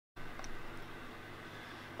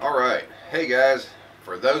Alright, hey guys,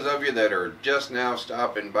 for those of you that are just now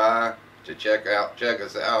stopping by to check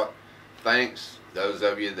us out, thanks. Those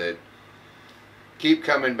of you that keep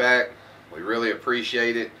coming back, we really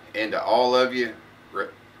appreciate it. And to all of you,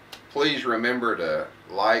 please remember to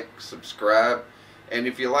like, subscribe, and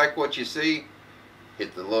if you like what you see,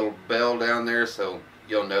 hit the little bell down there so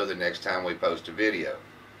you'll know the next time we post a video.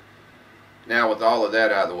 Now, with all of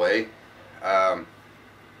that out of the way,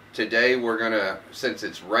 today we're gonna, since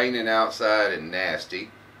it's raining outside and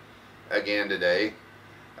nasty again today,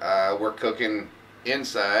 we're cooking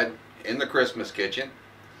inside in the Christmas kitchen.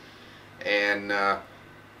 And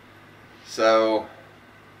so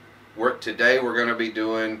today we're going to be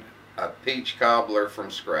doing a peach cobbler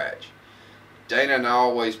from scratch. Dana and I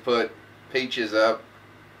always put peaches up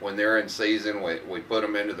when they're in season. We put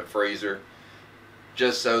them into the freezer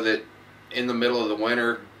just so that in the middle of the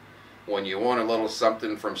winter, when you want a little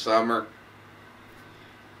something from summer,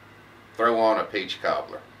 throw on a peach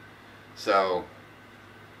cobbler. So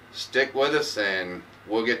stick with us and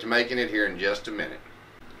we'll get to making it here in just a minute.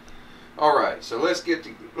 Alright, so let's get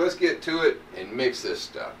to it and mix this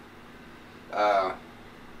stuff.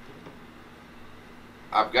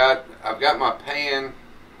 I've got my pan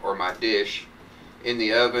or my dish in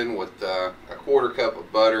the oven with a 1/4 cup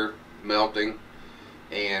of butter melting,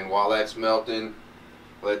 and while that's melting,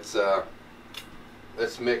 let's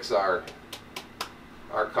mix our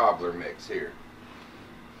cobbler mix here.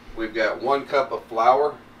 We've got 1 cup of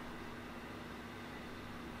flour,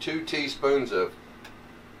 2 teaspoons of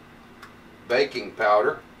baking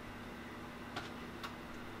powder,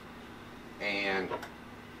 and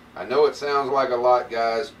I know it sounds like a lot,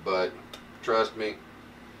 guys, but trust me,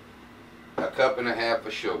 1.5 cups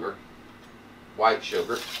of sugar, white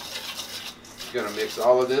sugar. Going to mix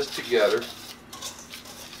all of this together.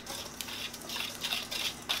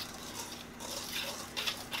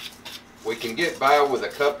 We can get by with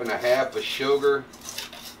 1.5 cups of sugar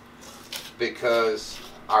because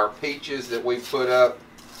our peaches that we put up,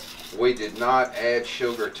 we did not add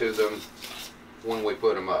sugar to them when we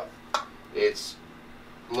put them up. It's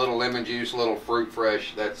a little lemon juice, a little fruit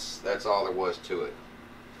fresh. That's all there was to it.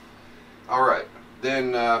 All right,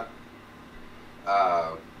 then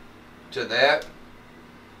to that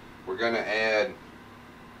we're going to add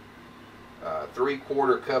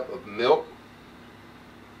 3/4 cup of milk.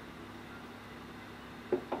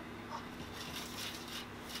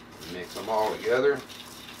 Mix them all together.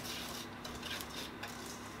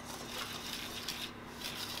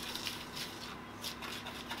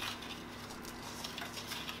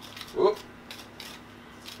 Whoop.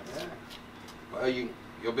 Yeah. Well,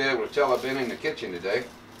 you'll be able to tell I've been in the kitchen today.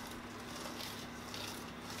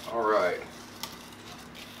 All right.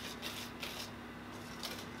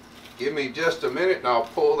 Give me just a minute and I'll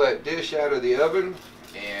pull that dish out of the oven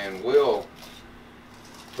and we'll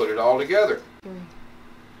put it all together.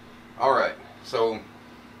 All right, so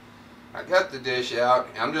I got the dish out.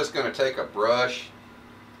 I'm just going to take a brush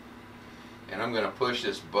and I'm going to push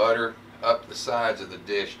this butter up the sides of the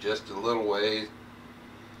dish just a little ways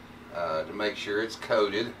to make sure it's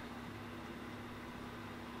coated.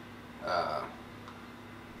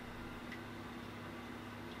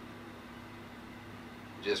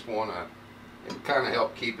 Just want to kind of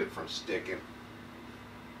help keep it from sticking.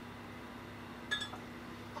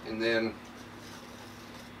 And then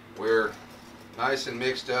we're nice and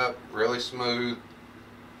mixed up, really smooth.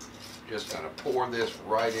 Just going to pour this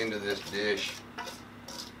right into this dish,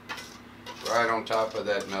 right on top of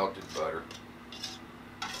that melted butter.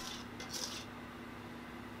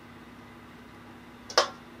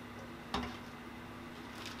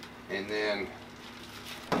 And then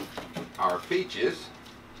our peaches,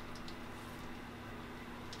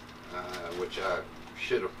 which I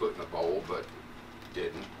should have put in a bowl but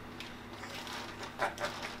didn't.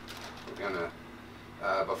 We're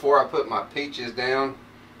gonna, before I put my peaches down,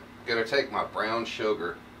 I'm gonna take my brown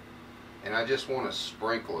sugar and I just want to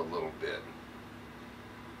sprinkle a little bit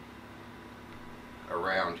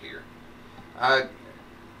around here. I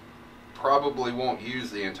probably won't use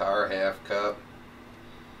the entire 1/2 cup.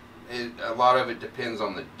 A lot of it depends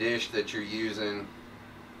on the dish that you're using.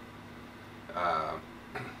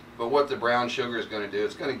 But what the brown sugar is going to do,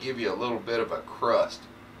 it's going to give you a little bit of a crust,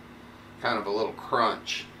 kind of a little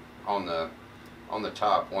crunch on the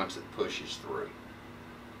top once it pushes through.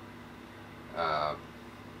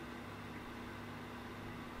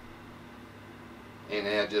 And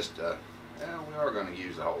add just well, we are going to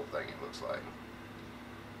use the whole thing, it looks like.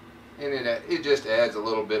 And it just adds a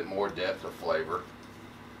little bit more depth of flavor.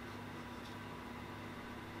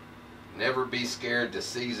 Never be scared to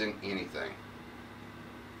season anything.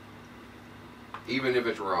 even if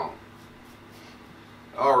it's wrong.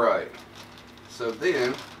 Alright, so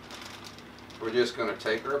then we're just going to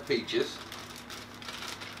take our peaches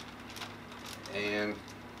and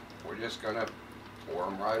we're just going to pour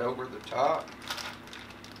them right over the top.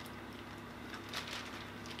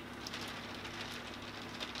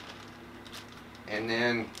 And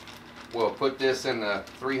then we'll put this in the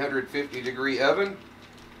 350-degree oven,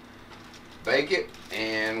 bake it,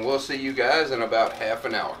 and we'll see you guys in about half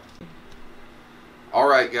an hour.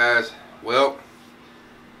 Alright guys, well,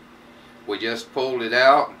 we just pulled it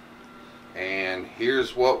out and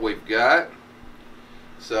here's what we've got.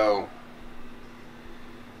 So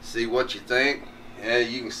see what you think.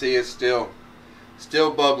 You can see it's still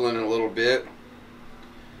bubbling a little bit,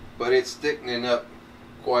 but it's thickening up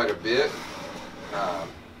quite a bit.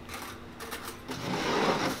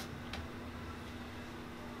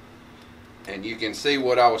 And you can see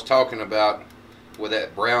what I was talking about with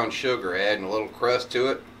that brown sugar, adding a little crust to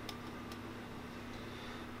it.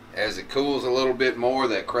 As it cools a little bit more,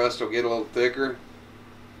 that crust will get a little thicker,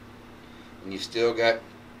 and you still got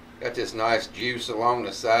this nice juice along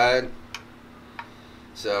the side.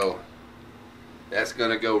 So that's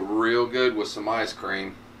gonna go real good with some ice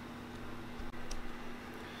cream.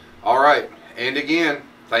 Alright, and again,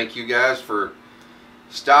 thank you guys for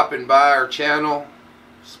stopping by our channel,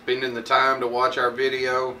 spending the time to watch our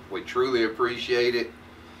video. We truly appreciate it.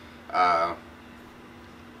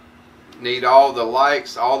 Need all the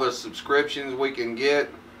likes, all the subscriptions we can get,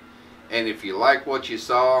 and if you like what you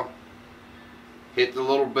saw, hit the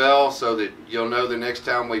little bell so that you'll know the next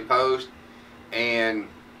time we post. And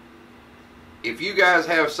if you guys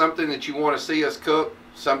have something that you want to see us cook,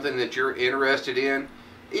 something that you're interested in,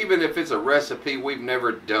 even if it's a recipe we've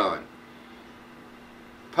never done,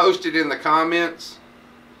 post it in the comments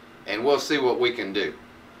and we'll see what we can do,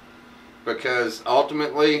 because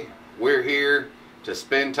ultimately we're here to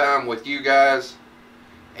spend time with you guys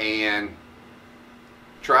and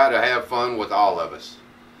try to have fun with all of us.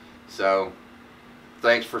 So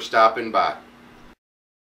thanks for stopping by.